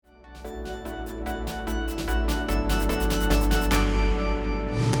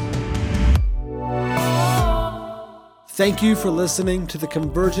Thank you for listening to the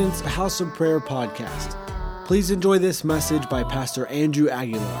Convergence House of Prayer podcast. Please enjoy this message by Pastor Andrew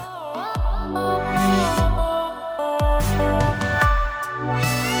Aguilar.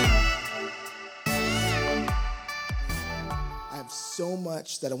 I have so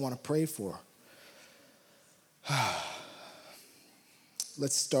much that I want to pray for.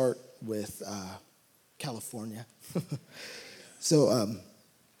 Let's start with California. So,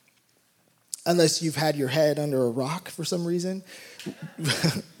 unless you've had your head under a rock for some reason,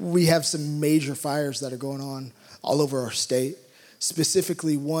 we have some major fires that are going on all over our state,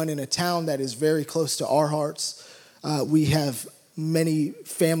 specifically one in a town that is very close to our hearts. We have many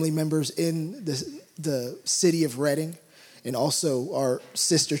family members in the city of Redding, and also our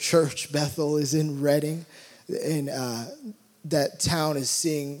sister church, Bethel, is in Redding, and that town is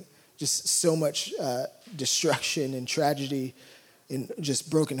seeing just so much destruction and tragedy and just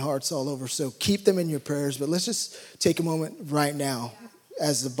broken hearts all over. So keep them in your prayers. But let's just take a moment right now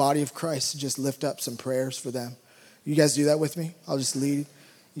as the body of Christ to just lift up some prayers for them. You guys do that with me? I'll just lead.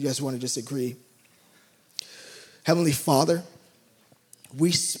 You guys want to just agree? Heavenly Father,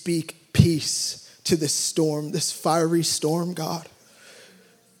 we speak peace to this storm, this fiery storm, God.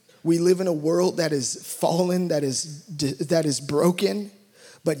 We live in a world that is fallen, that is broken,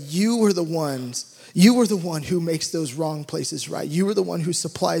 but you are the one who makes those wrong places right. You are the one who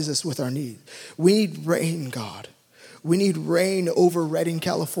supplies us with our need. We need rain, God. We need rain over Redding,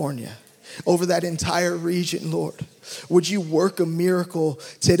 California, over that entire region, Lord. Would you work a miracle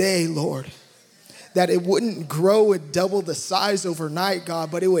today, Lord, that it wouldn't grow and double the size overnight,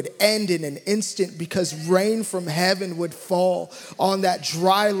 God, but it would end in an instant because rain from heaven would fall on that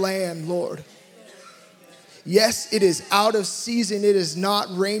dry land, Lord. Yes, it is out of season. It is not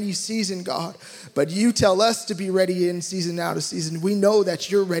rainy season, God. But you tell us to be ready in season, out of season. We know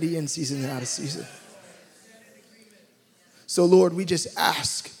that you're ready in season and out of season. So, Lord, we just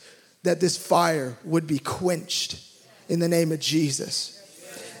ask that this fire would be quenched in the name of Jesus.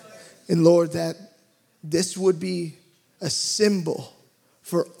 And, Lord, that this would be a symbol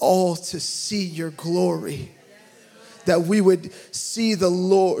for all to see your glory. That we would see the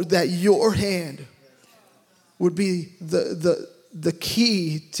Lord, that your hand would be the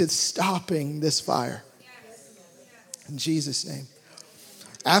key to stopping this fire. In Jesus' name.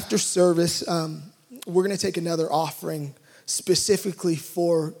 After service, we're going to take another offering specifically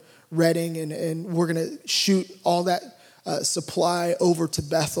for Redding, and we're going to shoot all that supply over to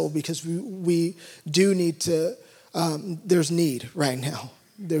Bethel because we do need to, there's need right now.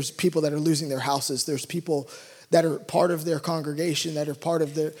 There's people that are losing their houses. There's people that are part of their congregation, that are part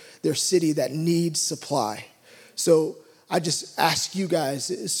of their city that need supply. So I just ask you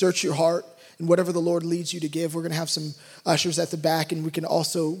guys, search your heart, and whatever the Lord leads you to give. We're going to have some ushers at the back, and we can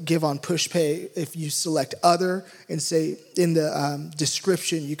also give on PushPay. If you select other and say in the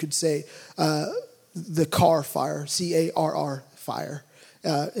description, you could say the CARR fire, CARR fire,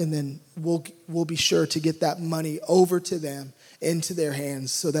 and then we'll be sure to get that money over to them, into their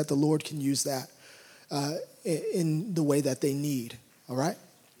hands, so that the Lord can use that in the way that they need. All right?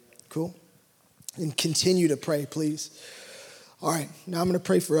 Cool? And continue to pray, please. All right, now I'm going to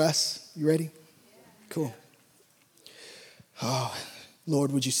pray for us. You ready? Cool. Oh,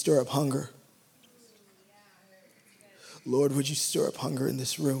 Lord, would you stir up hunger? Lord, would you stir up hunger in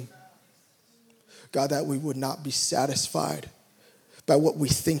this room? God, that we would not be satisfied by what we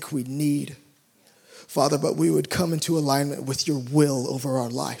think we need, Father, but we would come into alignment with your will over our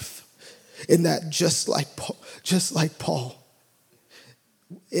life. In that just like Paul,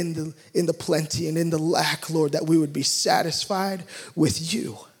 in the plenty and in the lack, Lord, that we would be satisfied with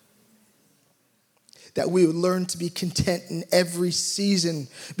you. That we would learn to be content in every season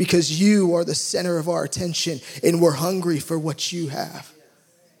because you are the center of our attention and we're hungry for what you have.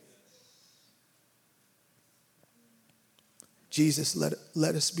 Jesus,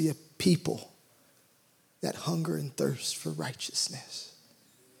 let us be a people that hunger and thirst for righteousness.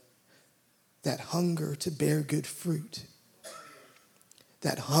 That hunger to bear good fruit.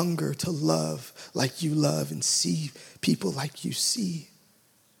 That hunger to love like you love and see people like you see.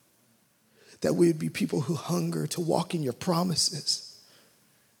 That we would be people who hunger to walk in your promises.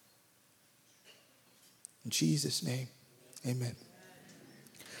 In Jesus' name, amen.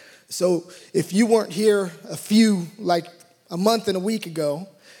 So if you weren't here a month and a week ago,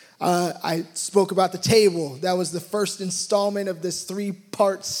 I spoke about the table. That was the first installment of this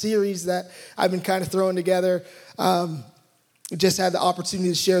 3-part series that I've been kind of throwing together. Just had the opportunity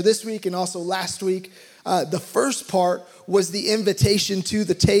to share this week and also last week. The first part was the invitation to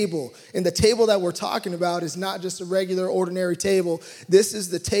the table. And the table that we're talking about is not just a regular, ordinary table. This is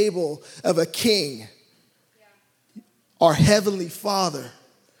the table of a king. our Heavenly Father,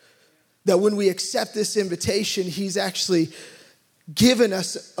 that when we accept this invitation, he's actually given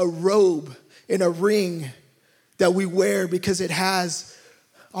us a robe and a ring that we wear because it has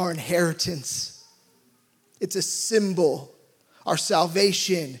our inheritance. It's a symbol, our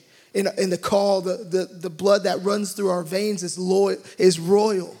salvation. In the call, the blood that runs through our veins is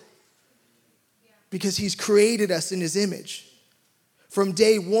royal because he's created us in his image. From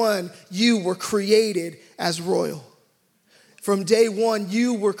day one, you were created as royal. From day one,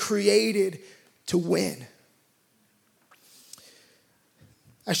 you were created to win.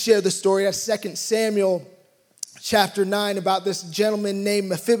 I shared the story at 2 Samuel chapter 9 about this gentleman named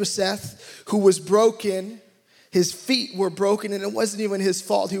Mephibosheth who was broken. His feet were broken, and it wasn't even his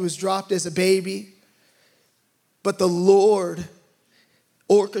fault. He was dropped as a baby. But the Lord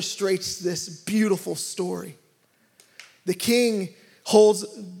orchestrates this beautiful story. The king holds,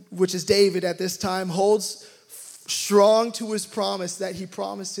 which is David at this time, holds strong to his promise that he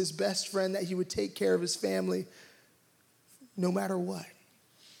promised his best friend that he would take care of his family no matter what.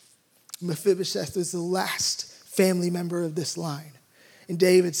 Mephibosheth is the last family member of this line. And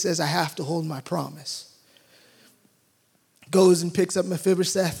David says, I have to hold my promise. Goes and picks up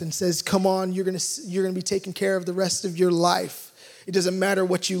Mephibosheth and says, come on, you're gonna be taken care of the rest of your life. It doesn't matter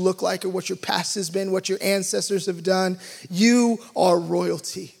what you look like or what your past has been, what your ancestors have done. You are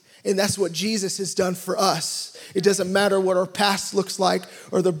royalty. And that's what Jesus has done for us. It doesn't matter what our past looks like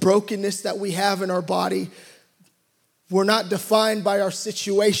or the brokenness that we have in our body. We're not defined by our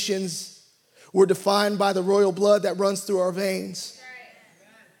situations. We're defined by the royal blood that runs through our veins.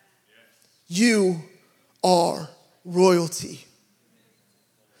 You are royalty.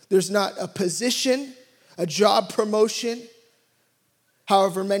 There's not a position, a job promotion,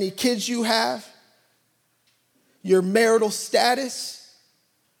 however many kids you have, your marital status,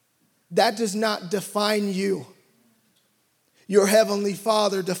 that does not define you. Your Heavenly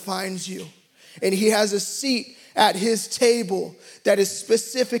Father defines you. And he has a seat at his table that is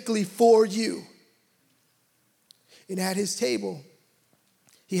specifically for you. And at his table,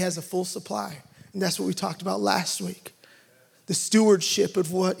 he has a full supply. And that's what we talked about last week. The stewardship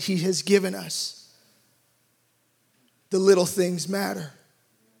of what he has given us. The little things matter.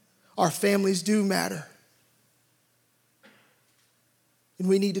 Our families do matter. And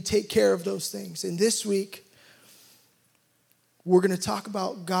we need to take care of those things. And this week, we're going to talk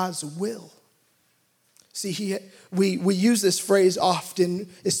about God's will. See, we use this phrase often,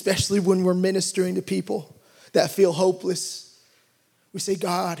 especially when we're ministering to people that feel hopeless. We say,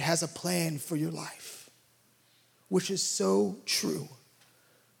 God has a plan for your life, which is so true.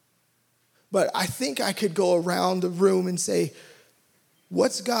 But I think I could go around the room and say,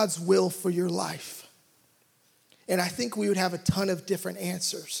 what's God's will for your life? And I think we would have a ton of different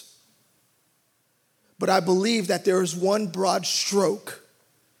answers. But I believe that there is one broad stroke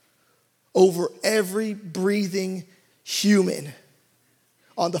over every breathing human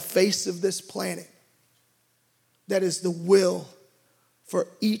on the face of this planet. That is the will for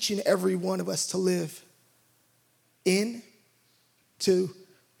each and every one of us to live in, to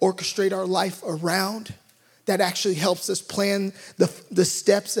orchestrate our life around. That actually helps us plan the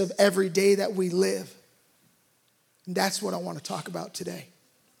steps of every day that we live. And that's what I want to talk about today.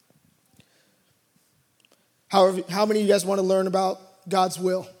 However, how many of you guys want to learn about God's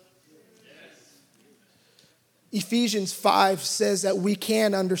will? Ephesians 5 says that we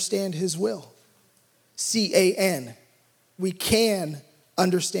can understand his will. C-A-N. We can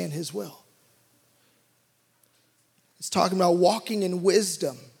understand his will. It's talking about walking in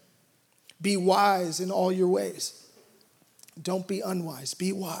wisdom. Be wise in all your ways. Don't be unwise.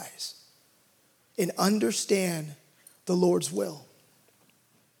 Be wise. And understand the Lord's will.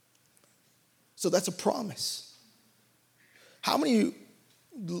 So that's a promise. How many of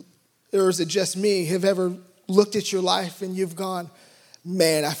you, or is it just me, have ever looked at your life and you've gone,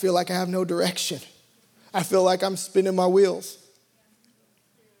 man, I feel like I have no direction. I feel like I'm spinning my wheels.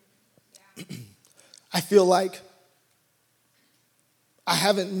 I feel like I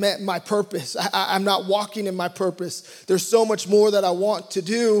haven't met my purpose. I'm not walking in my purpose. There's so much more that I want to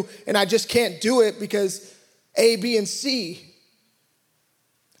do, and I just can't do it because A, B, and C.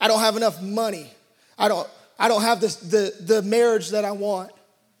 I don't have enough money. I don't have the marriage that I want.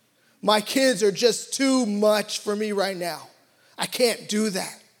 My kids are just too much for me right now. I can't do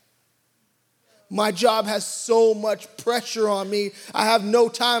that. My job has so much pressure on me. I have no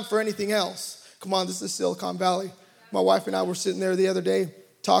time for anything else. Come on, this is Silicon Valley. My wife and I were sitting there the other day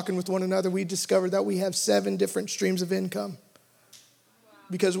talking with one another. We discovered that we have 7 different streams of income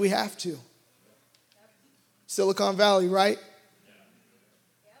because we have to. Silicon Valley, right?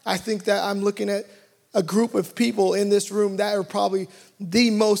 I think that I'm looking at a group of people in this room that are probably the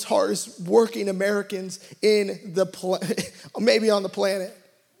most hardest working Americans in maybe on the planet.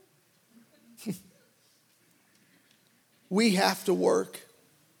 We have to work,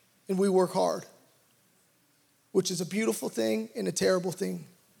 and we work hard, which is a beautiful thing and a terrible thing.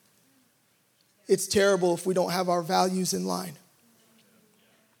 It's terrible if we don't have our values in line.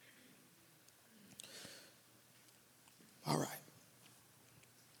 All right.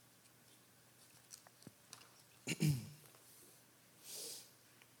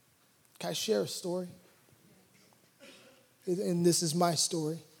 Can I share a story? And this is my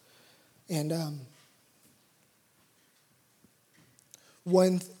story. And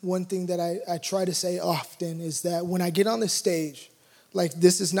one thing that I try to say often is that when I get on the stage, like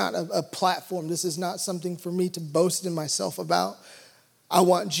this is not a platform. This is not something for me to boast in myself about. I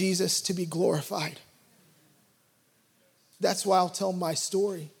want Jesus to be glorified. That's why I'll tell my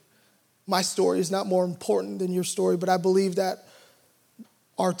story. My story is not more important than your story, but I believe that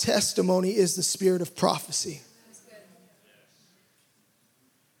our testimony is the spirit of prophecy.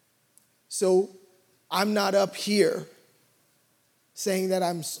 So I'm not up here saying that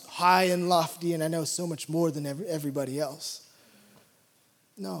I'm high and lofty and I know so much more than everybody else.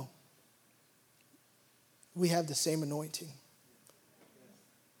 No. We have the same anointing.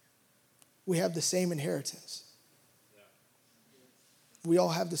 We have the same inheritance. We all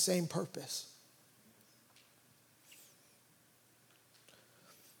have the same purpose.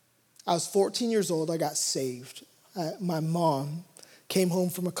 I was 14 years old. I got saved. My mom came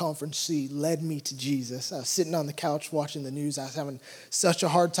home from a conference. She led me to Jesus. I was sitting on the couch watching the news. I was having such a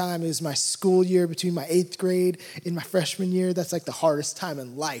hard time. It was my school year between my 8th grade and my freshman year. That's like the hardest time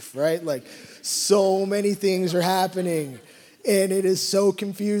in life, right? Like so many things are happening and it is so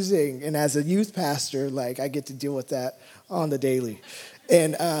confusing. And as a youth pastor, like I get to deal with that on the daily.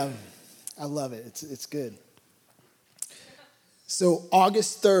 And I love it. It's good. So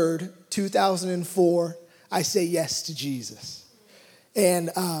August 3rd, 2004, I say yes to Jesus. And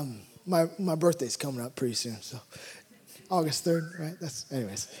my birthday's coming up pretty soon. So August 3rd, right?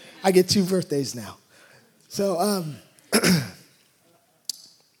 Anyways, I get 2 birthdays now. So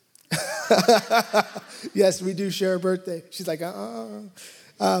yes, we do share a birthday. She's like,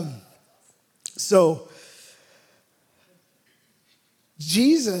 So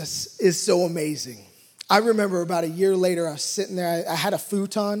Jesus is so amazing. I remember about a year later, I was sitting there. I had a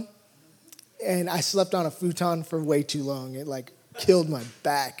futon, and I slept on a futon for way too long. It like killed my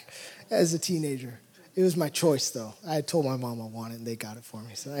back as a teenager. It was my choice, though. I told my mom I wanted it, and they got it for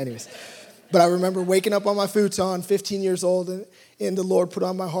me. So anyways, but I remember waking up on my futon, 15 years old, and the Lord put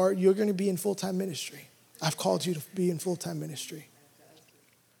on my heart, you're going to be in full-time ministry. I've called you to be in full-time ministry.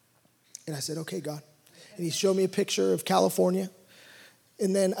 And I said, okay, God. And he showed me a picture of California.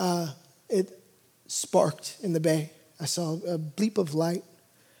 And then it sparked in the bay. I saw a bleep of light.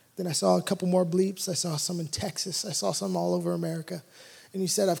 Then I saw a couple more bleeps. I saw some in Texas. I saw some all over America. And he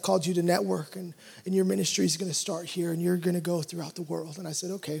said, I've called you to network, and your ministry is going to start here, and you're going to go throughout the world. And I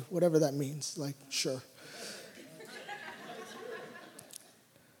said, okay, whatever that means. Like, sure.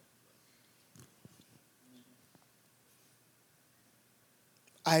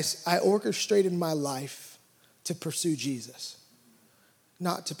 I orchestrated my life to pursue Jesus,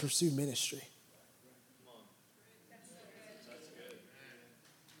 not to pursue ministry.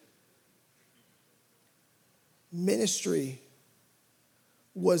 Ministry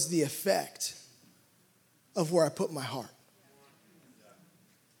was the effect of where I put my heart.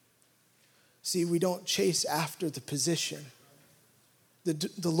 See, we don't chase after the position.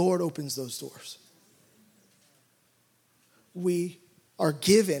 The Lord opens those doors. We are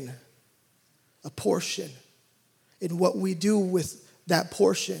given a portion, and what we do with that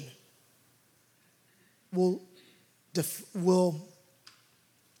portion will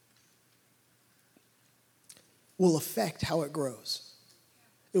affect how it grows.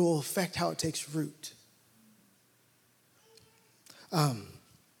 It will affect how it takes root.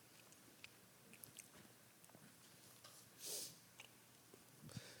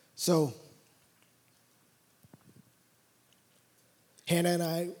 So Hannah and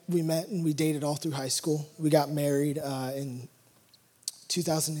I, we met and we dated all through high school. We got married in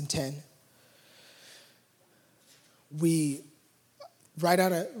 2010. Right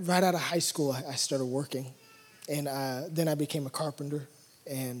out of high school, I started working. And then I became a carpenter,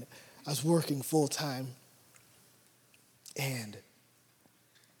 and I was working full time. And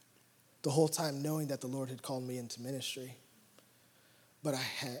the whole time knowing that the Lord had called me into ministry. But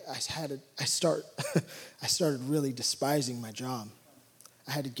I started really despising my job.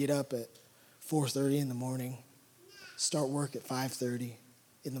 I had to get up at 4:30 in the morning, start work at 5:30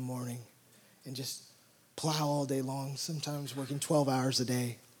 in the morning, and just plow all day long, sometimes working 12 hours a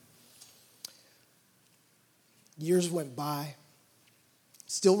day. Years went by,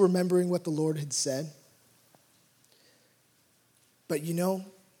 still remembering what the Lord had said. But you know,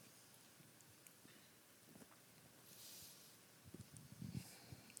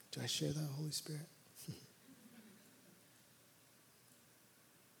 do I share that, Holy Spirit?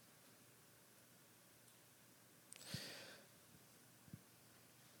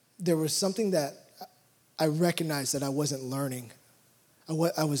 There was something that I recognized that I wasn't learning.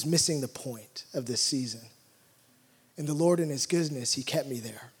 I was missing the point of this season. And the Lord, in his goodness, he kept me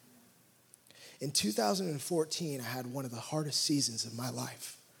there. In 2014, I had one of the hardest seasons of my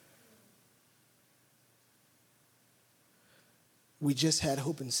life. We just had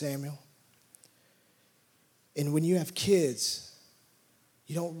Hope and Samuel. And when you have kids,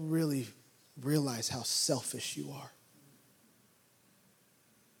 you don't really realize how selfish you are.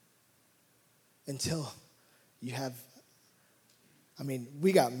 Until you have,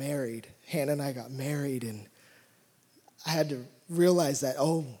 we got married. Hannah and I got married, and I had to realize that,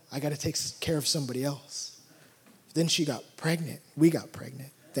 I got to take care of somebody else. Then she got pregnant. We got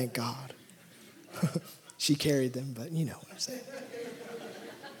pregnant, thank God. She carried them, but you know what I'm saying.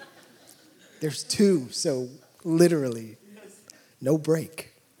 There's two, so literally, no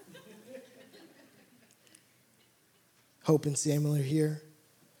break. Hope and Samuel are here,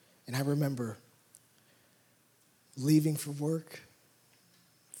 and I remember leaving for work,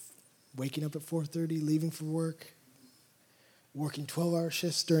 waking up at 4:30, leaving for work, working 12-hour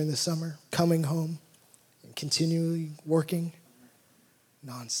shifts during the summer, coming home, and continually working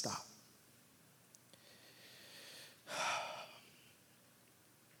nonstop.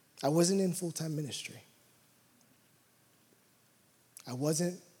 I wasn't in full-time ministry. I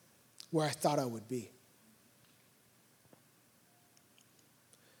wasn't where I thought I would be.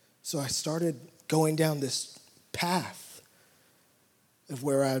 So I started going down this path of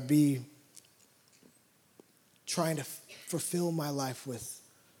where I'd be trying to fulfill my life with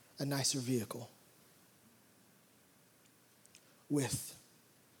a nicer vehicle, with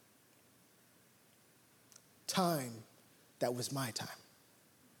time that was my time.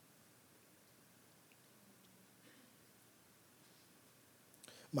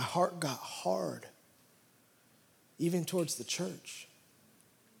 My heart got hard, even towards the church.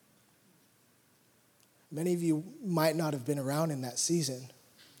 Many of you might not have been around in that season,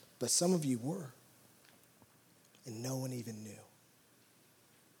 but some of you were, and no one even knew.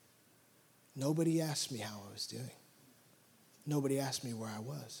 Nobody asked me how I was doing. Nobody asked me where I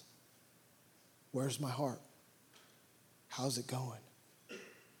was. Where's my heart? How's it going?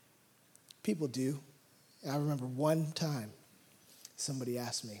 People do. I remember one time somebody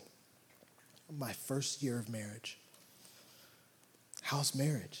asked me, my first year of marriage, how's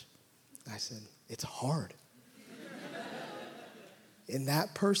marriage? I said, it's hard. And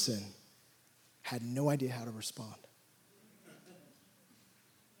that person had no idea how to respond.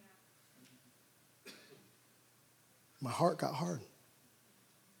 My heart got hard.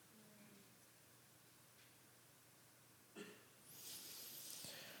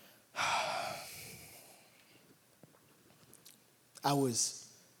 I was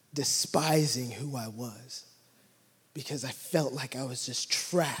despising who I was because I felt like I was just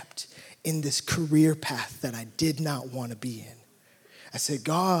trapped in this career path that I did not want to be in. I said,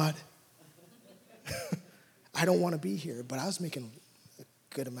 God, I don't want to be here, but I was making a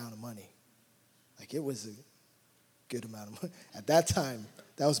good amount of money. Like, it was a good amount of money. At that time,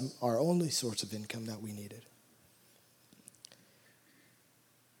 that was our only source of income that we needed.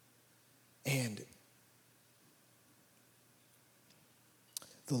 And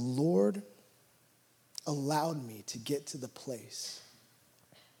the Lord allowed me to get to the place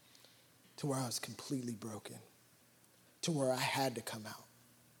to where I was completely broken, to where I had to come out.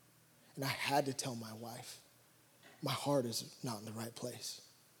 And I had to tell my wife, my heart is not in the right place.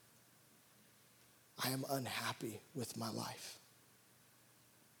 I am unhappy with my life.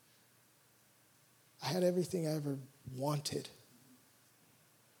 I had everything I ever wanted.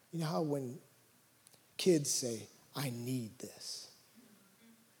 You know how when kids say, I need this?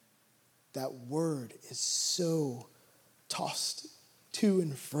 That word is so tossed to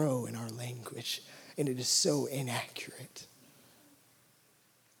and fro in our language, and it is so inaccurate.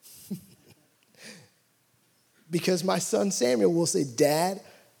 Because my son Samuel will say, Dad,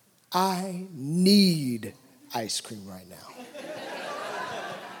 I need ice cream right now.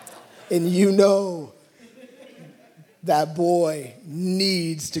 And you know that boy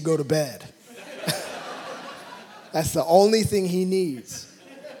needs to go to bed. That's the only thing he needs.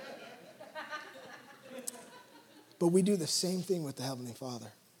 But we do the same thing with the Heavenly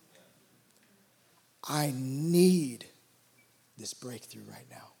Father. I need this breakthrough right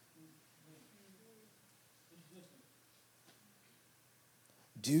now.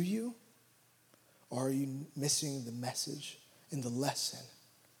 Do you? Or are you missing the message and the lesson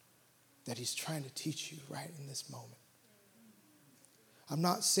that he's trying to teach you right in this moment? I'm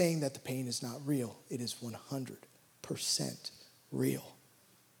not saying that the pain is not real. It is 100% real.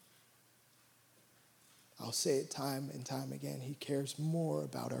 I'll say it time and time again. He cares more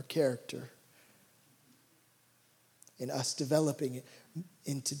about our character and us developing it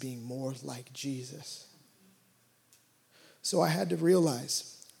into being more like Jesus. So I had to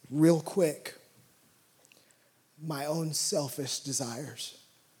realize real quick my own selfish desires.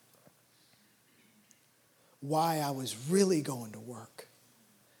 Why I was really going to work.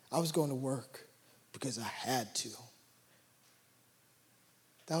 I was going to work because I had to.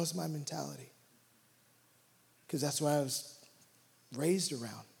 That was my mentality. Because that's what I was raised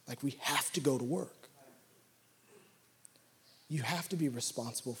around. Like, we have to go to work. You have to be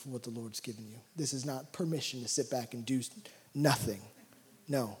responsible for what the Lord's given you. This is not permission to sit back and do nothing.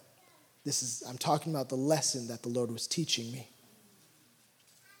 No. I'm talking about the lesson that the Lord was teaching me.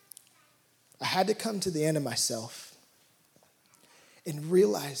 I had to come to the end of myself and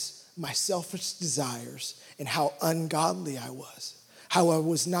realize my selfish desires and how ungodly I was. How I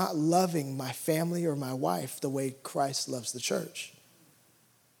was not loving my family or my wife the way Christ loves the church.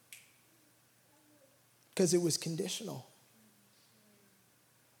 Because it was conditional.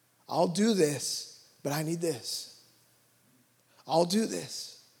 I'll do this, but I need this. I'll do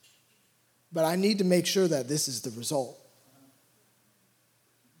this, but I need to make sure that this is the result.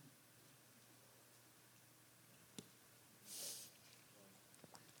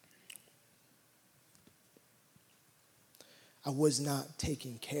 I was not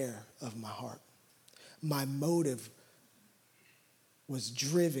taking care of my heart. My motive was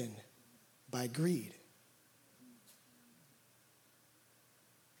driven by greed.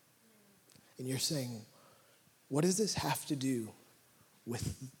 And you're saying, what does this have to do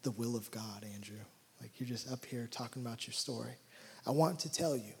with the will of God, Andrew? Like, you're just up here talking about your story. I want to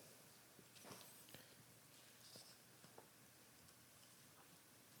tell you.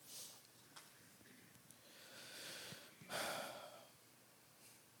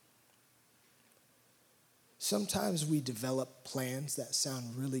 Sometimes we develop plans that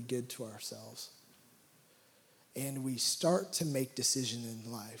sound really good to ourselves. And we start to make decisions in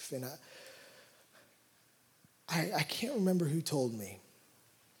life. And I can't remember who told me.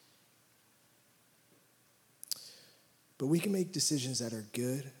 But we can make decisions that are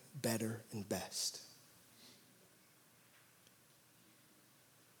good, better, and best.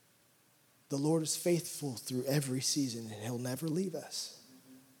 The Lord is faithful through every season, and he'll never leave us.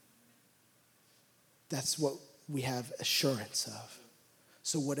 That's what we have assurance of.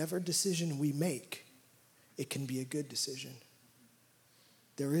 So whatever decision we make, it can be a good decision.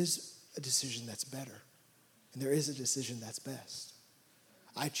 There is a decision that's better, and there is a decision that's best.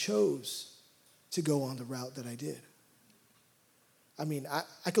 I chose to go on the route that I did. I mean,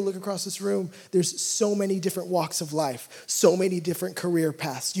 I could look across this room. There's so many different walks of life, so many different career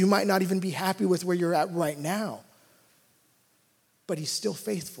paths. You might not even be happy with where you're at right now, but he's still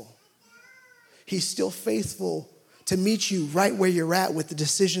faithful. He's still faithful to meet you right where you're at with the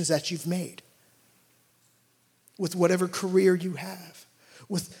decisions that you've made, with whatever career you have,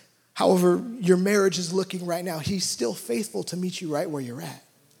 with however your marriage is looking right now. He's still faithful to meet you right where you're at.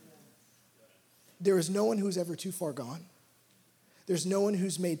 There is no one who's ever too far gone. There's no one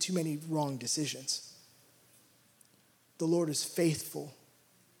who's made too many wrong decisions. The Lord is faithful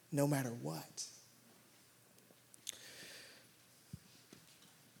no matter what.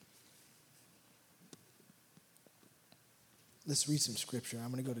 Let's read some scripture.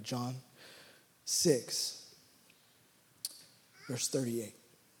 I'm going to go to John 6, verse 38.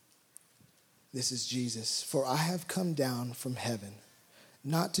 This is Jesus. For I have come down from heaven,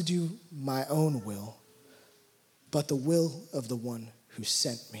 not to do my own will, but the will of the one who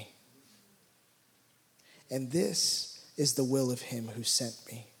sent me. And this is the will of him who sent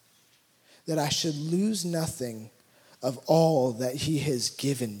me, that I should lose nothing of all that he has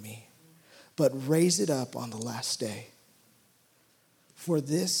given me, but raise it up on the last day. For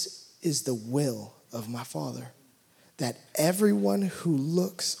this is the will of my Father, that everyone who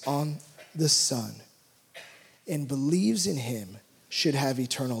looks on the Son and believes in him should have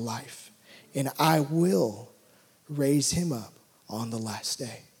eternal life, and I will raise him up on the last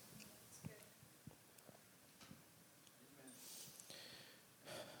day.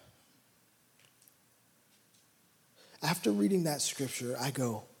 After reading that scripture, I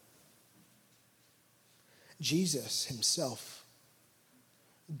go, Jesus himself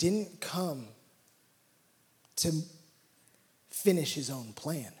didn't come to finish his own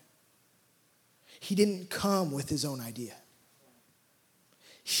plan. He didn't come with his own idea.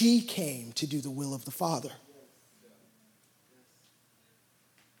 He came to do the will of the Father.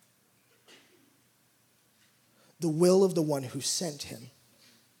 The will of the one who sent him.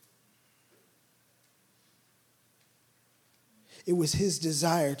 It was his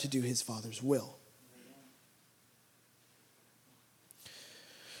desire to do his Father's will.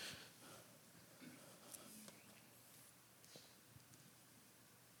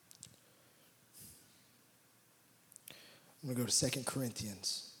 I'm going to go to 2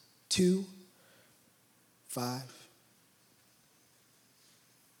 Corinthians 2, 5.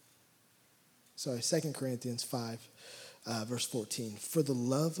 Sorry, 2 Corinthians 5, verse 14. For the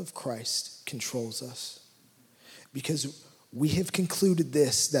love of Christ controls us, because we have concluded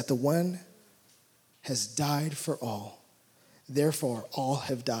this, that the one has died for all. Therefore, all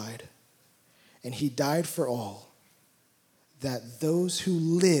have died. And he died for all, that those who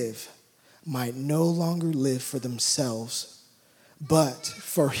live might no longer live for themselves, but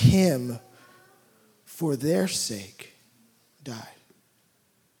for him, for their sake, died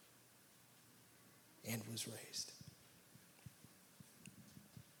and was raised.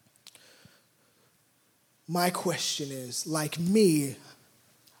 My question is, like me,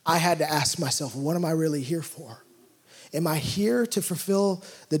 I had to ask myself, what am I really here for? Am I here to fulfill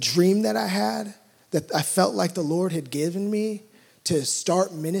the dream that I had, that I felt like the Lord had given me, to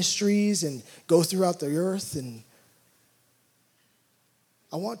start ministries and go throughout the earth? And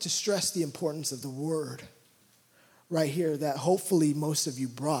I want to stress the importance of the word right here that hopefully most of you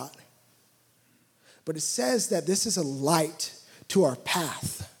brought. But it says that this is a light to our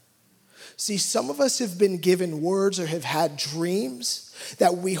path. See, some of us have been given words or have had dreams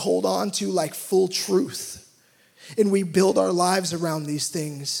that we hold on to like full truth. And we build our lives around these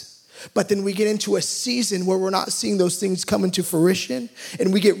things. But then we get into a season where we're not seeing those things come into fruition,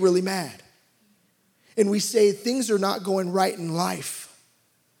 and we get really mad. And we say things are not going right in life.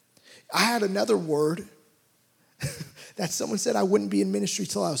 I had another word that someone said I wouldn't be in ministry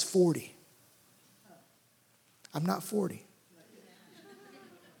till I was 40. I'm not 40.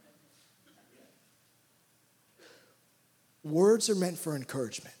 Words are meant for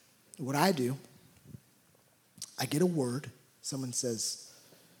encouragement. What I do, I get a word. Someone says,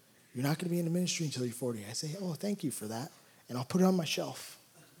 you're not going to be in the ministry until you're 40. I say, oh, thank you for that. And I'll put it on my shelf.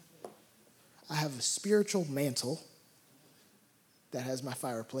 I have a spiritual mantle that has my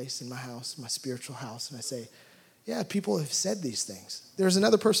fireplace in my house, my spiritual house. And I say, yeah, people have said these things. There's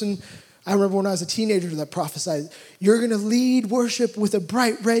another person, I remember when I was a teenager, that prophesied, you're going to lead worship with a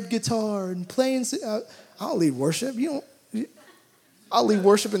bright red guitar and playing. I'll lead worship. I'll lead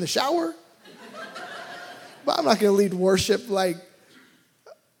worship in the shower. But I'm not going to lead worship like,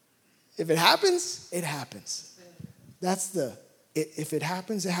 if it happens, it happens. That's the, if it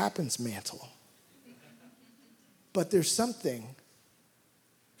happens, it happens mantle. But there's something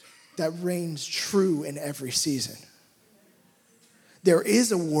that reigns true in every season. There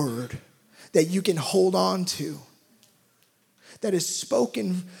is a word that you can hold on to that is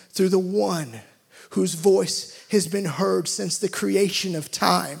spoken through the one whose voice has been heard since the creation of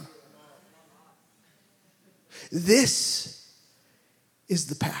time. This is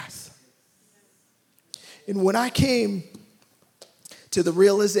the path. And when I came to the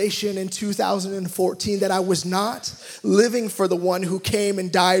realization in 2014 that I was not living for the one who came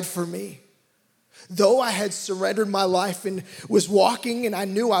and died for me, though I had surrendered my life and was walking and I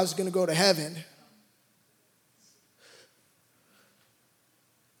knew I was going to go to heaven,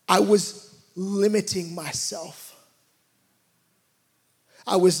 I was limiting myself.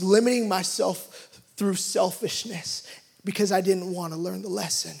 I was limiting myself through selfishness because I didn't want to learn the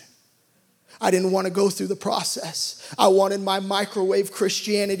lesson. I didn't want to go through the process. I wanted my microwave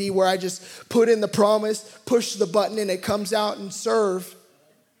Christianity where I just put in the promise, push the button, and it comes out and serve.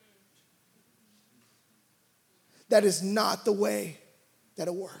 That is not the way that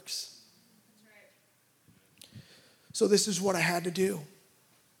it works. So this is what I had to do.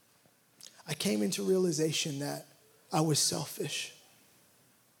 I came into realization that I was selfish.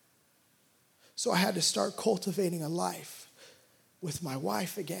 So I had to start cultivating a life with my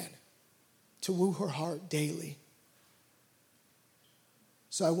wife again, to woo her heart daily.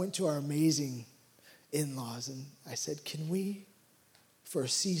 So I went to our amazing in-laws and I said, can we, for a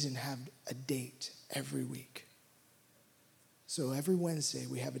season, have a date every week? So every Wednesday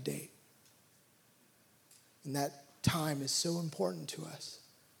we have a date. And that time is so important to us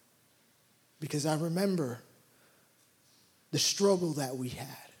because I remember the struggle that we had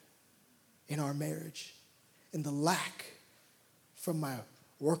in our marriage and the lack from my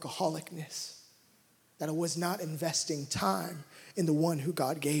workaholicness that I was not investing time in the one who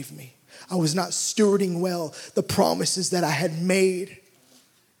God gave me. I was not stewarding well the promises that I had made,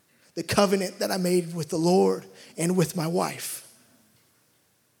 the covenant that I made with the Lord and with my wife.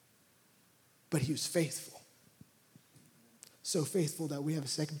 But he was faithful. So faithful that we have a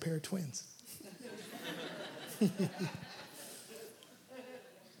second pair of twins.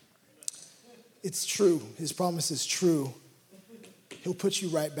 It's true. His promise is true. He'll put you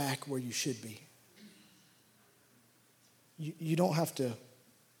right back where you should be. You don't have to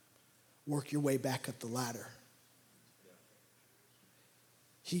work your way back up the ladder.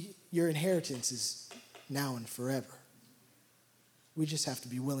 Your inheritance is now and forever. We just have to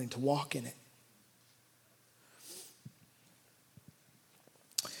be willing to walk in it.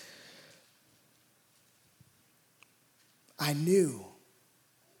 I knew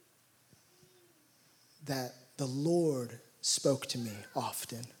that the Lord spoke to me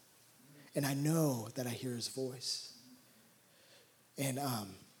often, and I know that I hear his voice. And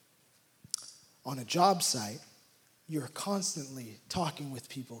on a job site, you're constantly talking with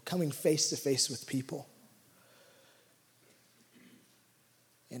people, coming face to face with people.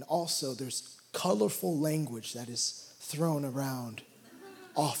 And also, there's colorful language that is thrown around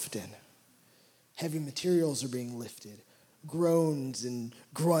often. Heavy materials are being lifted. Groans and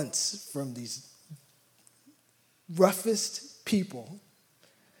grunts from these roughest people.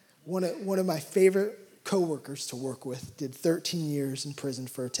 One of my favorite coworkers to work with did 13 years in prison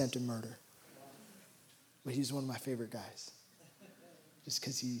for attempted murder. But he's one of my favorite guys. Just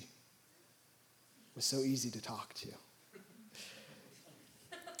because he was so easy to talk to.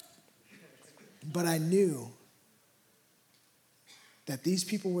 But I knew that these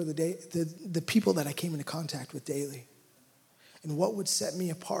people were the people that I came into contact with daily. And what would set me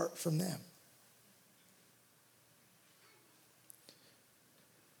apart from them?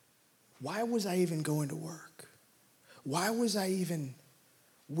 Why was I even going to work? Why was I even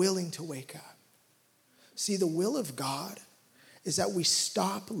willing to wake up? See, the will of God is that we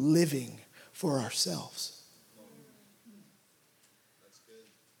stop living for ourselves.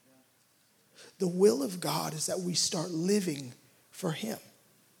 The will of God is that we start living for him.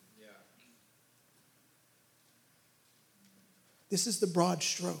 This is the broad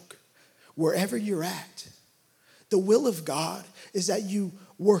stroke. Wherever you're at, the will of God is that you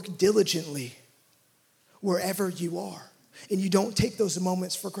work diligently wherever you are. And you don't take those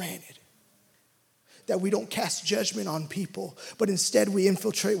moments for granted. That we don't cast judgment on people, but instead we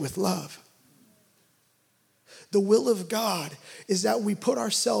infiltrate with love. The will of God is that we put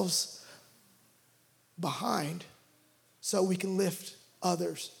ourselves behind so we can lift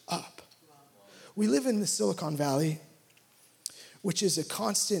others up. We live in the Silicon Valley, which is a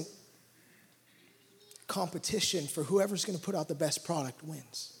constant competition for whoever's going to put out the best product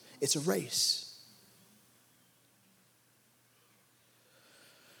wins. It's a race.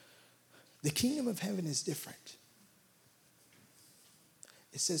 The kingdom of heaven is different.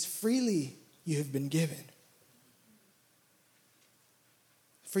 It says, freely you have been given.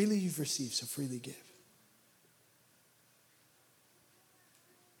 Freely you've received, so freely give.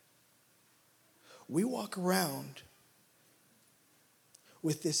 We walk around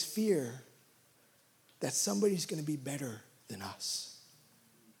with this fear that somebody's going to be better than us.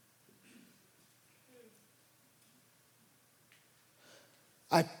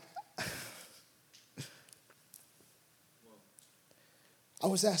 I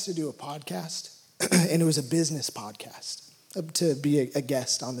was asked to do a podcast, and it was a business podcast, to be a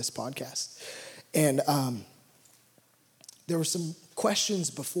guest on this podcast. And there were some questions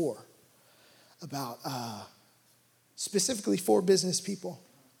before about specifically for business people.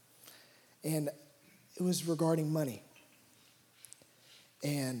 And it was regarding money.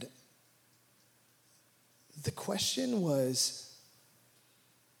 And the question was,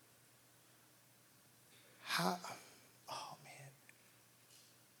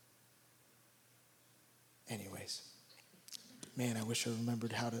 anyways, man, I wish I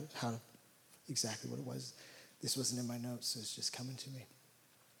remembered how to exactly what it was. This wasn't in my notes, so it's just coming to me.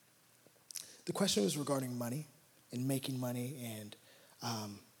 The question was regarding money and making money and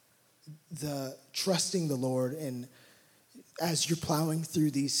the trusting the Lord, and as you're plowing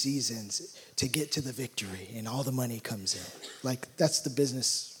through these seasons to get to the victory and all the money comes in. Like, that's the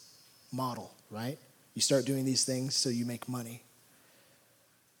business model, right? You start doing these things so you make money.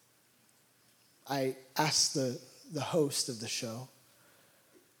 I asked the host of the show,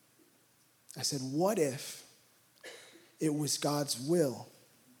 I said, what if it was God's will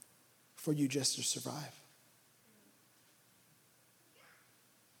for you just to survive?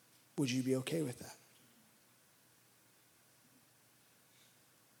 Would you be okay with that?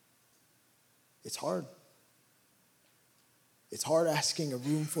 It's hard. It's hard asking a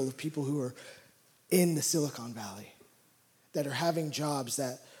room full of people who are in the Silicon Valley, that are having jobs,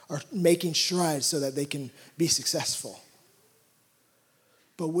 that are making strides so that they can be successful.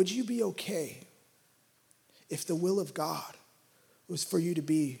 But would you be okay if the will of God was for you to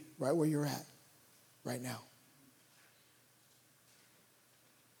be right where you're at right now?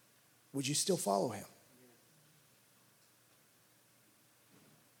 Would you still follow him?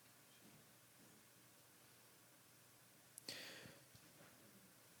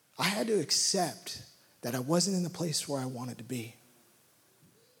 I had to accept that I wasn't in the place where I wanted to be.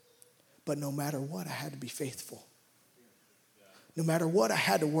 But no matter what, I had to be faithful. No matter what, I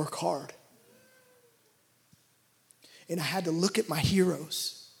had to work hard. And I had to look at my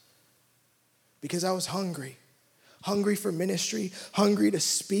heroes because I was hungry for ministry, hungry to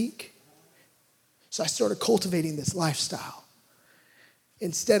speak. So I started cultivating this lifestyle.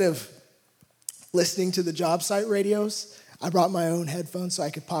 Instead of listening to the job site radios, I brought my own headphones so I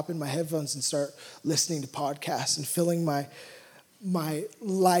could pop in my headphones and start listening to podcasts and filling my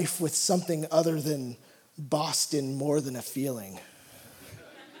life with something other than Boston more than a feeling.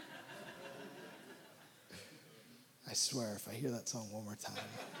 I swear, if I hear that song one more time,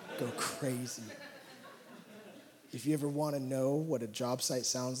 I'll go crazy. If you ever want to know what a job site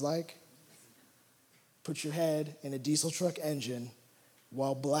sounds like, put your head in a diesel truck engine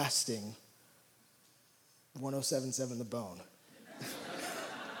while blasting 107.7 The Bone.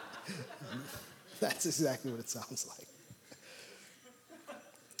 That's exactly what it sounds like.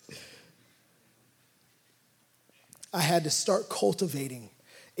 I had to start cultivating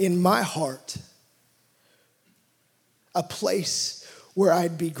in my heart a place where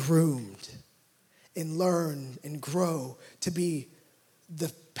I'd be groomed and learn and grow to be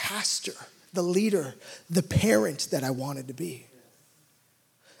the pastor, the leader, the parent that I wanted to be.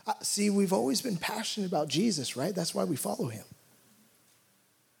 See, we've always been passionate about Jesus, right? That's why we follow him.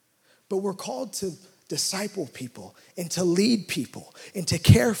 But we're called to disciple people and to lead people and to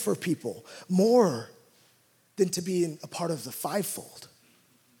care for people more than to be a part of the fivefold.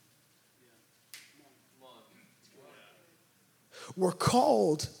 We're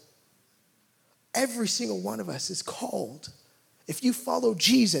called, every single one of us is called. If you follow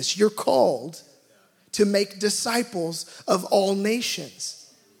Jesus, you're called to make disciples of all nations.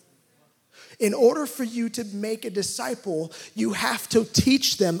 In order for you to make a disciple, you have to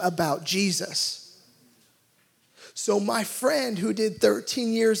teach them about Jesus. So my friend who did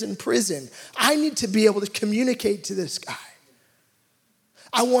 13 years in prison, I need to be able to communicate to this guy.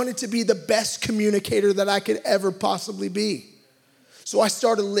 I wanted to be the best communicator that I could ever possibly be. So I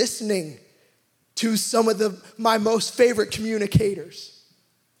started listening to some of my most favorite communicators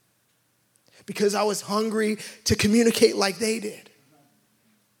because I was hungry to communicate like they did.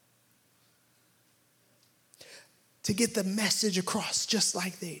 To get the message across just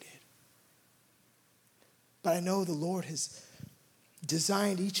like they did. But I know the Lord has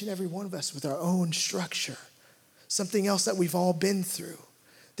designed each and every one of us with our own structure, something else that we've all been through.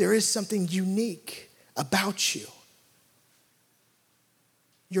 There is something unique about you.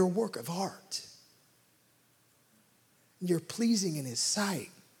 You're a work of art. You're pleasing in his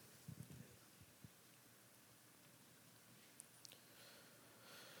sight.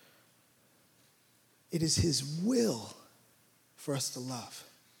 It is his will for us to love.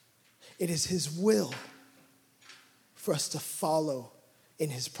 It is his will for us to follow in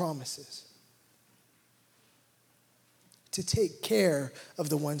his promises. To take care of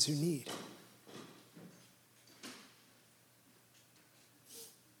the ones who need.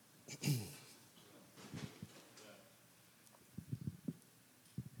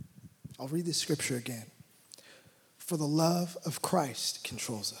 I'll read this scripture again. For the love of Christ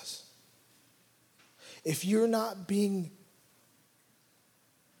controls us. If you're not being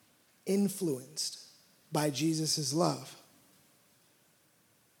influenced by Jesus' love,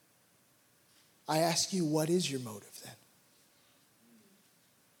 I ask you, what is your motive then?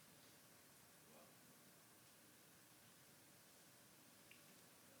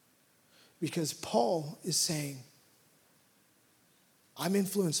 Because Paul is saying, I'm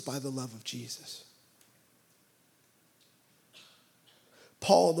influenced by the love of Jesus.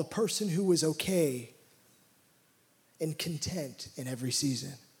 Paul, the person who was okay and content in every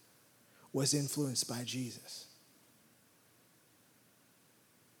season, was influenced by Jesus.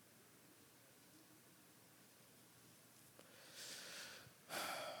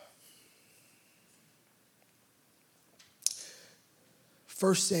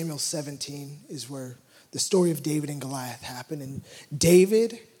 First Samuel 17 is where the story of David and Goliath happened. And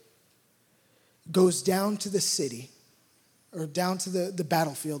David goes down to the city or down to the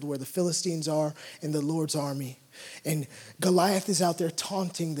battlefield where the Philistines are and the Lord's army. And Goliath is out there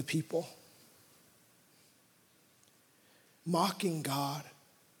taunting the people, mocking God.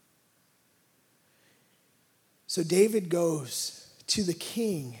 So David goes to the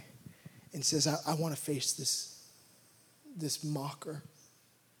king and says, I want to face this mocker.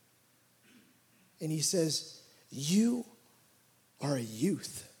 And he says, you are a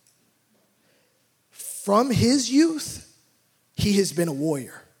youth. From his youth, he has been a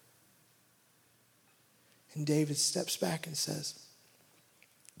warrior. And David steps back and says,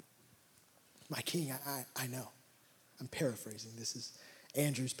 my king, I know. I'm paraphrasing. This is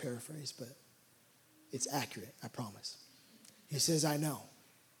Andrew's paraphrase, but it's accurate, I promise. He says, I know.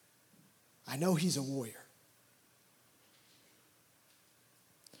 I know he's a warrior.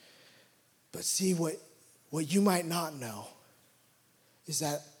 But see, what you might not know is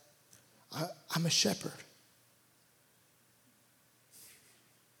that I'm a shepherd.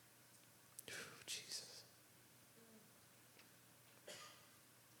 Jesus.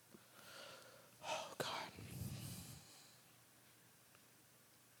 Oh, God.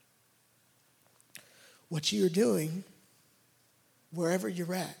 What you're doing, wherever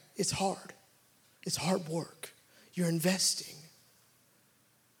you're at, it's hard. It's hard work. You're investing.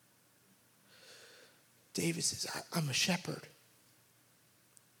 David says, I'm a shepherd.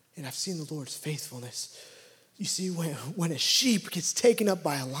 And I've seen the Lord's faithfulness. You see, when a sheep gets taken up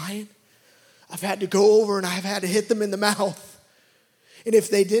by a lion, I've had to go over and I've had to hit them in the mouth. And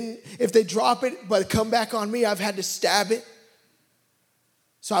if they drop it but come back on me, I've had to stab it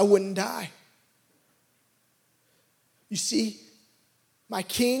so I wouldn't die. You see, my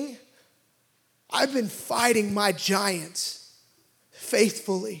king, I've been fighting my giants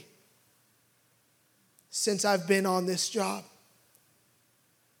faithfully since I've been on this job.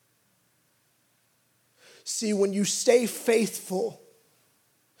 See, when you stay faithful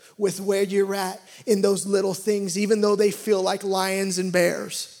with where you're at in those little things, even though they feel like lions and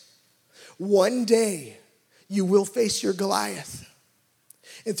bears, one day you will face your Goliath.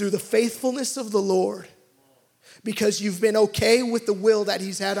 And through the faithfulness of the Lord, because you've been okay with the will that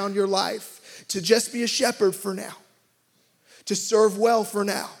he's had on your life, to just be a shepherd for now, to serve well for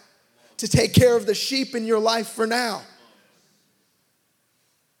now, to take care of the sheep in your life for now.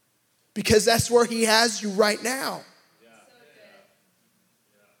 Because that's where he has you right now.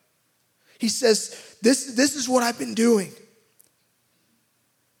 He says, this is what I've been doing.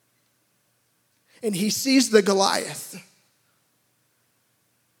 And he sees the Goliath.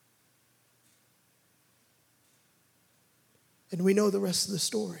 And we know the rest of the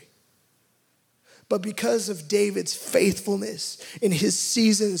story. But because of David's faithfulness in his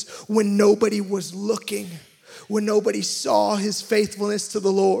seasons when nobody was looking, when nobody saw his faithfulness to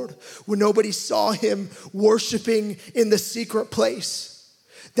the Lord, when nobody saw him worshiping in the secret place,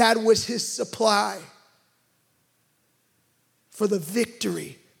 that was his supply for the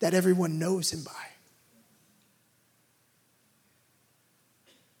victory that everyone knows him by.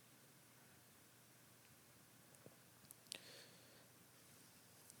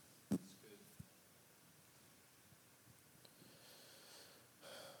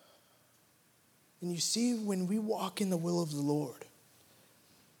 And you see, when we walk in the will of the Lord,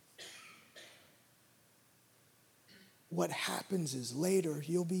 what happens is later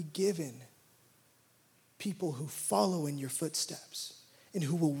you'll be given people who follow in your footsteps and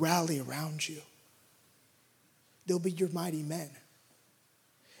who will rally around you. They'll be your mighty men.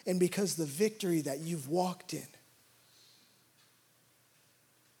 And because the victory that you've walked in,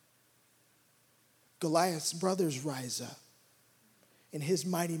 Goliath's brothers rise up, and his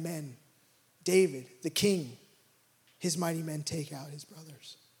mighty men, David, the king, his mighty men take out his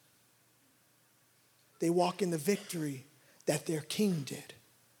brothers. They walk in the victory that their king did.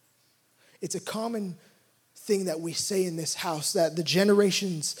 It's a common thing that we say in this house, that the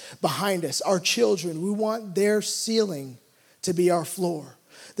generations behind us, our children, we want their ceiling to be our floor.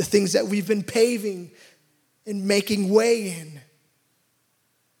 The things that we've been paving and making way in,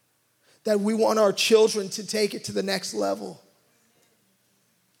 that we want our children to take it to the next level.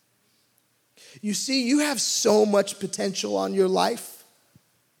 You see, you have so much potential on your life.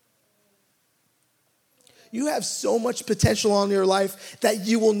 You have so much potential on your life that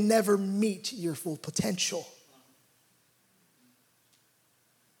you will never meet your full potential.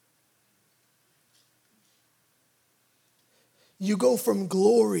 You go from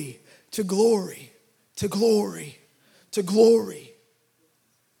glory to glory to glory to glory.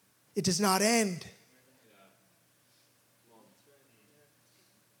 It does not end.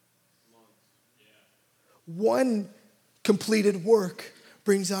 One completed work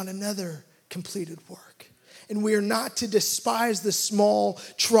brings on another completed work. And we are not to despise the small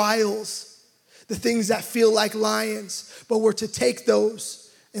trials, the things that feel like lions, but we're to take those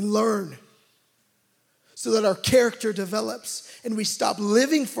and learn so that our character develops and we stop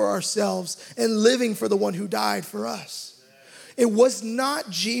living for ourselves and living for the one who died for us. It was not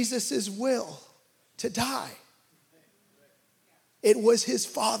Jesus' will to die. It was his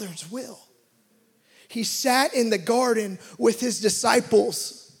Father's will. He sat in the garden with his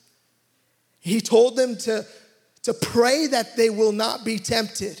disciples. He told them to pray that they will not be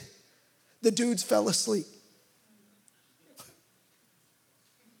tempted. The dudes fell asleep.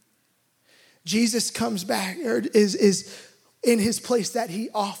 Jesus comes back, or is in his place that he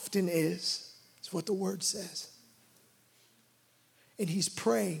often is. That's what the word says. And he's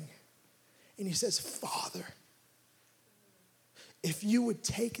praying. And he says, Father, if you would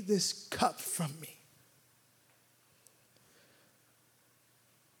take this cup from me,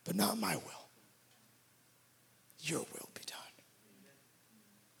 but not my will, your will be done.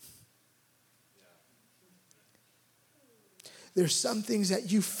 There's some things that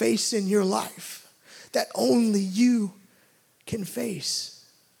you face in your life that only you can face.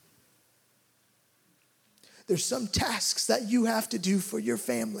 There's some tasks that you have to do for your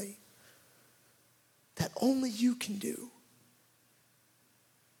family that only you can do.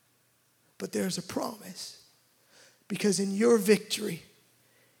 But there's a promise, because in your victory,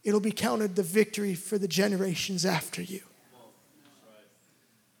 it'll be counted the victory for the generations after you.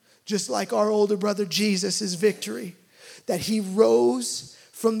 Just like our older brother Jesus' victory, that he rose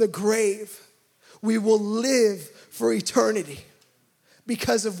from the grave, we will live for eternity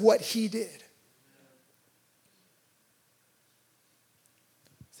because of what he did.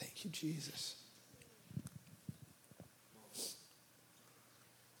 Thank you, Jesus.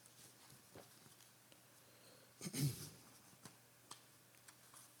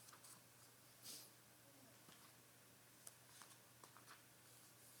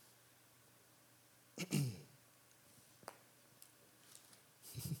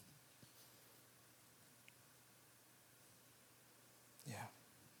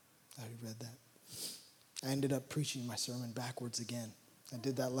 I already read that. I ended up preaching my sermon backwards again. I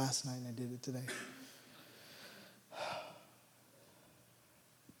did that last night and I did it today.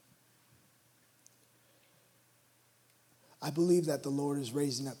 I believe that the Lord is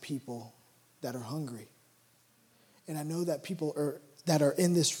raising up people that are hungry. And I know that people that are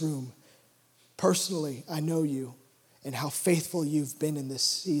in this room, personally, I know you and how faithful you've been in this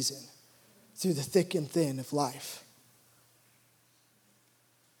season through the thick and thin of life.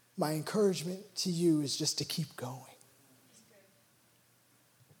 My encouragement to you is just to keep going.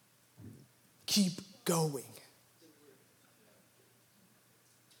 Keep going.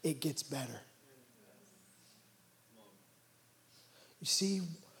 It gets better. You see,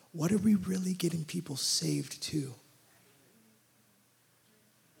 what are we really getting people saved to?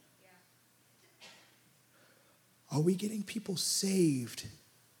 Are we getting people saved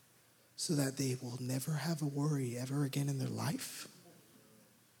so that they will never have a worry ever again in their life?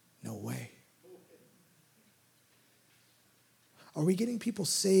 No way. Are we getting people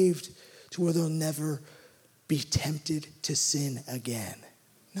saved to where they'll never be tempted to sin again?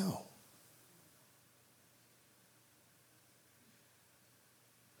 No.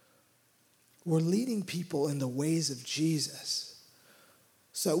 We're leading people in the ways of Jesus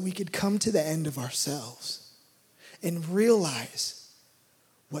so we could come to the end of ourselves and realize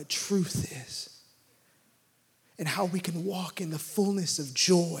what truth is and how we can walk in the fullness of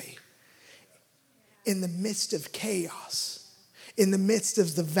joy in the midst of chaos, in the midst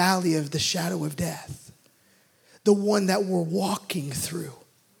of the valley of the shadow of death, the one that we're walking through,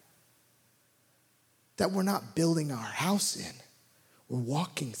 that we're not building our house in, we're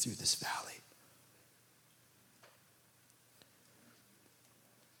walking through this valley.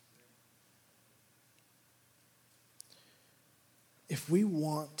 If we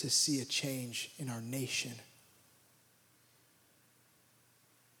want to see a change in our nation,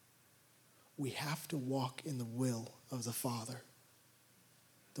 we have to walk in the will of the Father,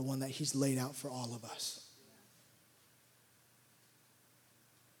 the one that He's laid out for all of us.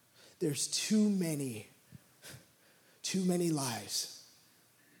 There's too many lies,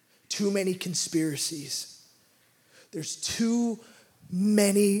 too many conspiracies. There's too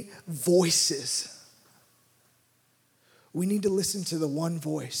many voices. We need to listen to the one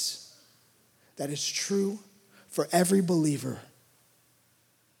voice that is true for every believer.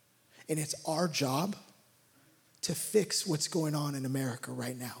 And it's our job to fix what's going on in America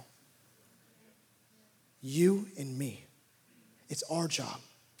right now. You and me. It's our job.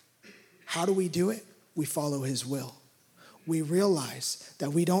 How do we do it? We follow His will. We realize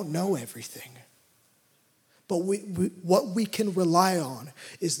that we don't know everything. But what we can rely on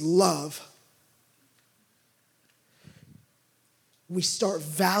is love. We start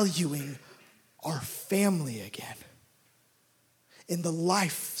valuing our family again in the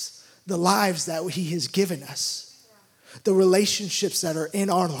lives that he has given us, the relationships that are in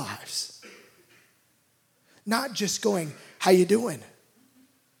our lives. Not just going, how you doing?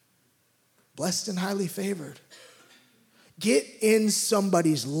 Blessed and highly favored. Get in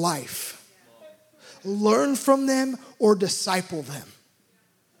somebody's life. Learn from them or disciple them.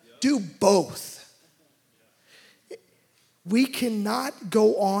 Do both. We cannot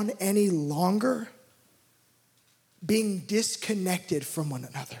go on any longer being disconnected from one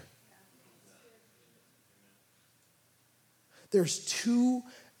another. There's too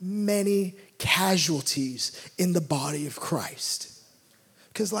many casualties in the body of Christ.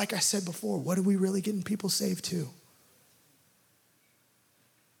 Because like I said before, what are we really getting people saved to?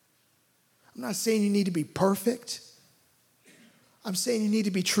 I'm not saying you need to be perfect. I'm saying you need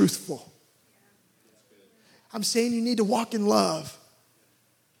to be truthful. I'm saying you need to walk in love.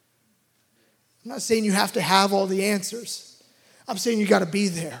 I'm not saying you have to have all the answers. I'm saying you got to be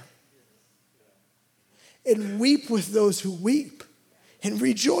there. And weep with those who weep. And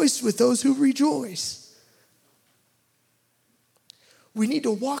rejoice with those who rejoice. We need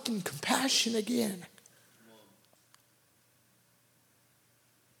to walk in compassion again.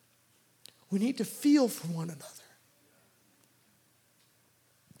 We need to feel for one another.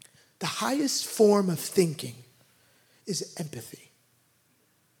 The highest form of thinking is empathy.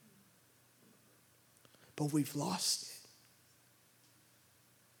 But we've lost it.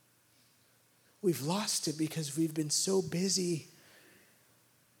 We've lost it because we've been so busy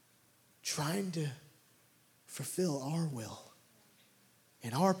trying to fulfill our will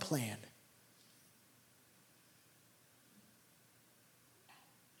and our plan.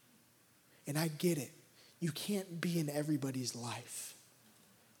 And I get it. You can't be in everybody's life.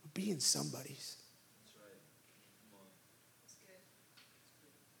 Be in somebody's.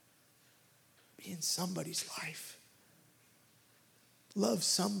 Be in somebody's life. Love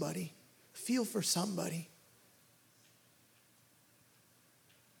somebody. Feel for somebody.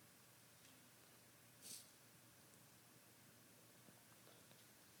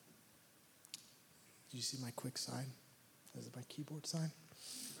 Did you see my quick sign? Is it my keyboard sign?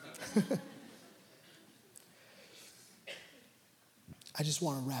 I just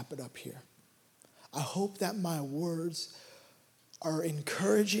want to wrap it up here. I hope that my words are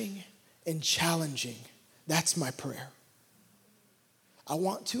encouraging and challenging. That's my prayer. I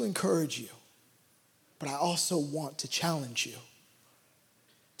want to encourage you, but I also want to challenge you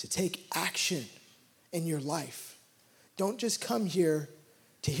to take action in your life. Don't just come here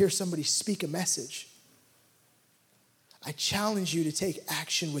to hear somebody speak a message. I challenge you to take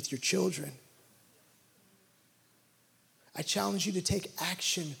action with your children. I challenge you to take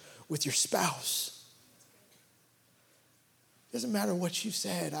action with your spouse. It doesn't matter what you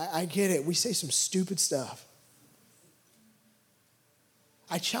said. I get it. We say some stupid stuff.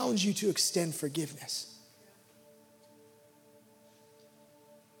 I challenge you to extend forgiveness.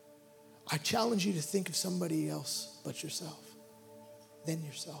 I challenge you to think of somebody else but yourself, then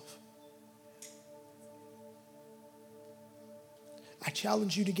yourself. I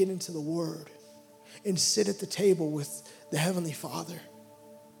challenge you to get into the Word and sit at the table with the Heavenly Father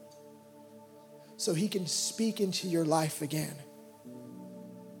so He can speak into your life again.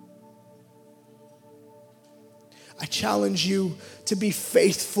 I challenge you to be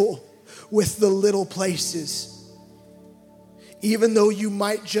faithful with the little places, even though you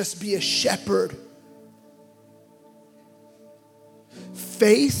might just be a shepherd.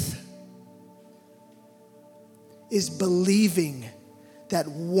 Faith is believing that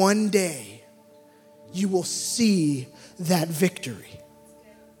one day you will see that victory.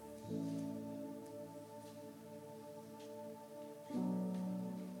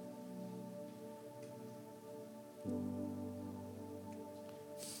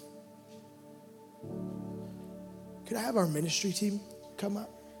 Could I have our ministry team come up?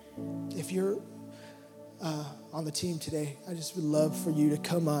 If you're on the team today, I just would love for you to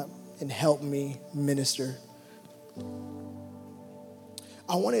come up and help me minister.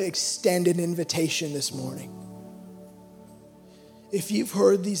 I want to extend an invitation this morning. If you've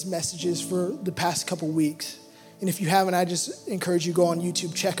heard these messages for the past couple weeks, and if you haven't, I just encourage you to go on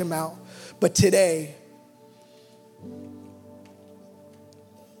YouTube, check them out. But today,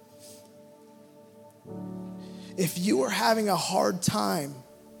 if you are having a hard time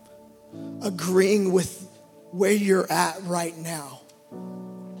agreeing with where you're at right now,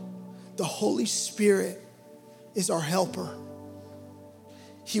 the Holy Spirit is our helper.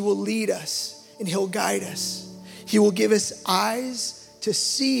 He will lead us and he'll guide us. He will give us eyes to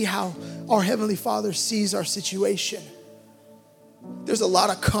see how our Heavenly Father sees our situation. There's a lot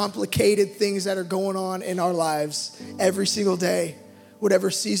of complicated things that are going on in our lives every single day,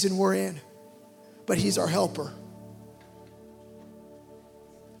 whatever season we're in. But he's our helper.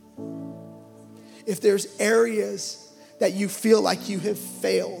 If there's areas that you feel like you have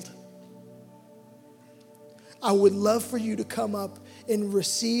failed, I would love for you to come up and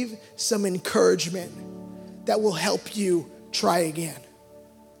receive some encouragement that will help you try again.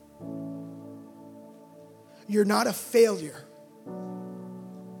 You're not a failure.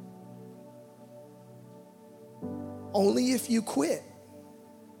 Only if you quit,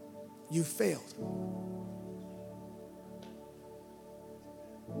 you failed.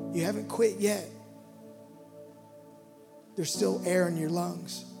 You haven't quit yet. There's still air in your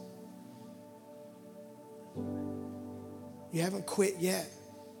lungs. You haven't quit yet.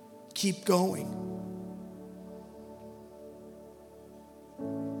 Keep going.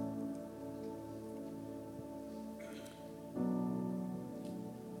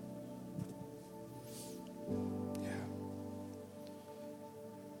 Yeah.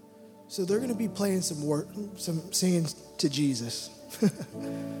 So they're going to be playing some singing to Jesus.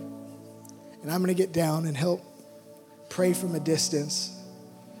 And I'm going to get down and help pray from a distance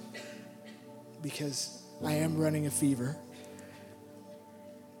because I am running a fever.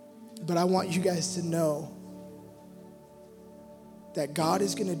 But I want you guys to know that God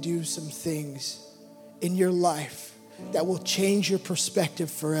is going to do some things in your life that will change your perspective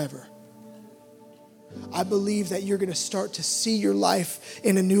forever. I believe that you're going to start to see your life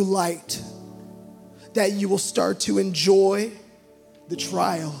in a new light, that you will start to enjoy the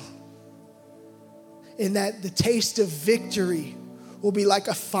trial, and that the taste of victory will be like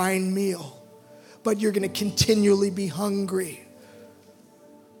a fine meal, but you're going to continually be hungry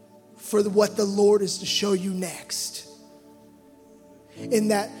for what the Lord is to show you next.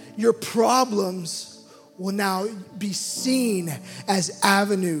 And that your problems will now be seen as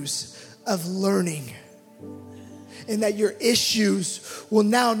avenues of learning. And that your issues will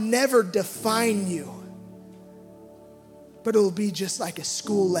now never define you, but it will be just like a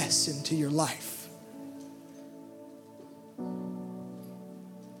school lesson to your life.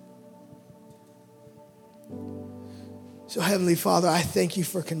 So Heavenly Father, I thank you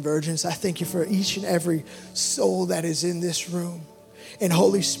for Convergence. I thank you for each and every soul that is in this room. And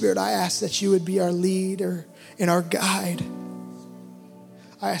Holy Spirit, I ask that you would be our leader and our guide.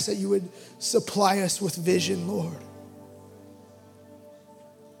 I ask that you would supply us with vision, Lord.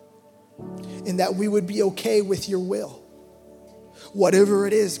 And that we would be okay with your will. Whatever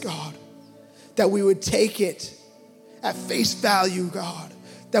it is, God. That we would take it at face value, God.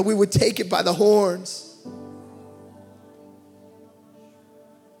 That we would take it by the horns.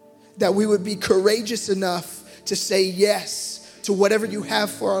 That we would be courageous enough to say yes to whatever you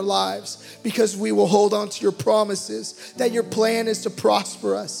have for our lives, because we will hold on to your promises, that your plan is to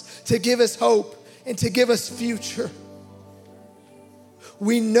prosper us, to give us hope, and to give us future.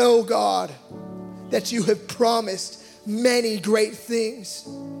 We know, God, that you have promised many great things.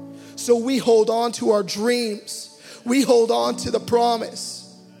 So we hold on to our dreams. We hold on to the promise.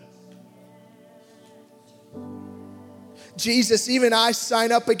 Jesus, even I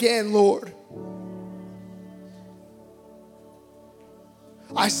sign up again, Lord.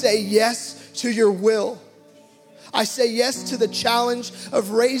 I say yes to your will. I say yes to the challenge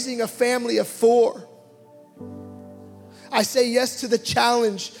of raising a family of 4. I say yes to the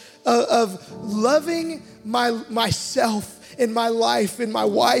challenge of loving myself and my life and my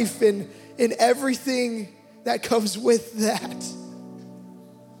wife and everything that comes with that.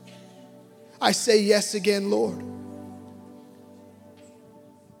 I say yes again, Lord.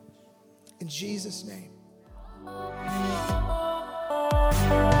 In Jesus' name.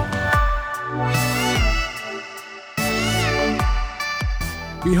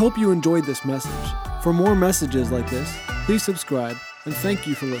 We hope you enjoyed this message. For more messages like this, please subscribe, and thank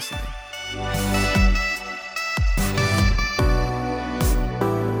you for listening.